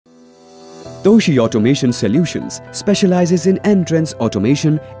Toshi Automation Solutions specializes in entrance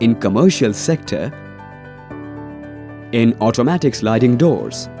automation in commercial sector, in automatic sliding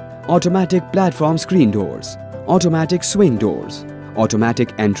doors, automatic platform screen doors, automatic swing doors,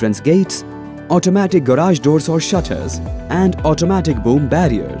 automatic entrance gates, automatic garage doors or shutters, and automatic boom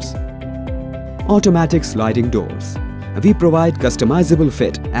barriers. Automatic sliding doors. We provide customizable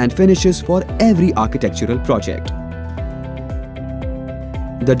fit and finishes for every architectural project.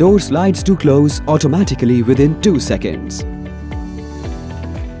 The door slides to close automatically within 2 seconds.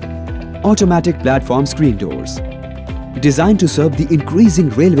 Automatic platform screen doors. Designed to serve the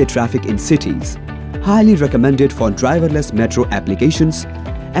increasing railway traffic in cities, highly recommended for driverless metro applications,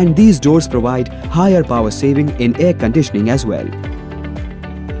 and these doors provide higher power saving in air conditioning as well.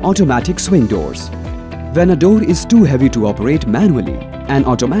 Automatic swing doors. When a door is too heavy to operate manually, an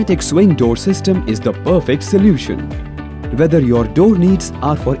automatic swing door system is the perfect solution. Whether your door needs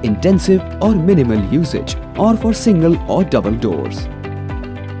are for intensive or minimal usage, or for single or double doors.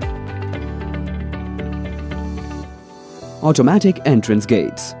 Automatic entrance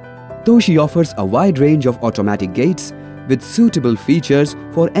gates. Toshi offers a wide range of automatic gates with suitable features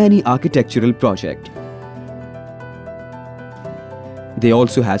for any architectural project. They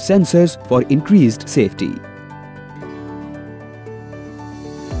also have sensors for increased safety.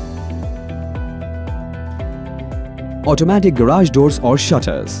 Automatic garage doors or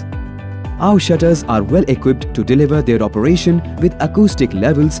shutters. Our shutters are well equipped to deliver their operation with acoustic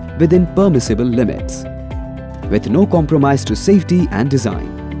levels within permissible limits, with no compromise to safety and design.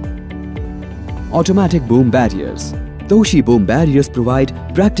 Automatic boom barriers. Toshi boom barriers provide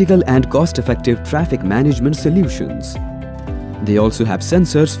practical and cost-effective traffic management solutions. They also have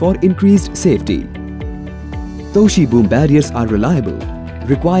sensors for increased safety. Toshi boom barriers are reliable,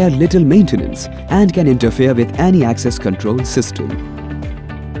 require little maintenance, and can interfere with any access control system.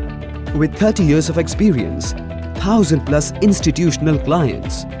 With 30 years of experience, 1,000+ institutional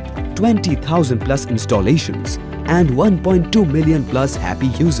clients, 20,000+ installations, and 1.2 million+ happy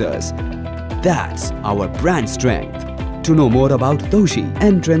users. That's our brand strength. To know more about Toshi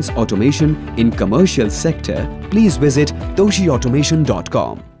Entrance Automation in commercial sector, please visit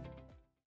toshiautomation.com.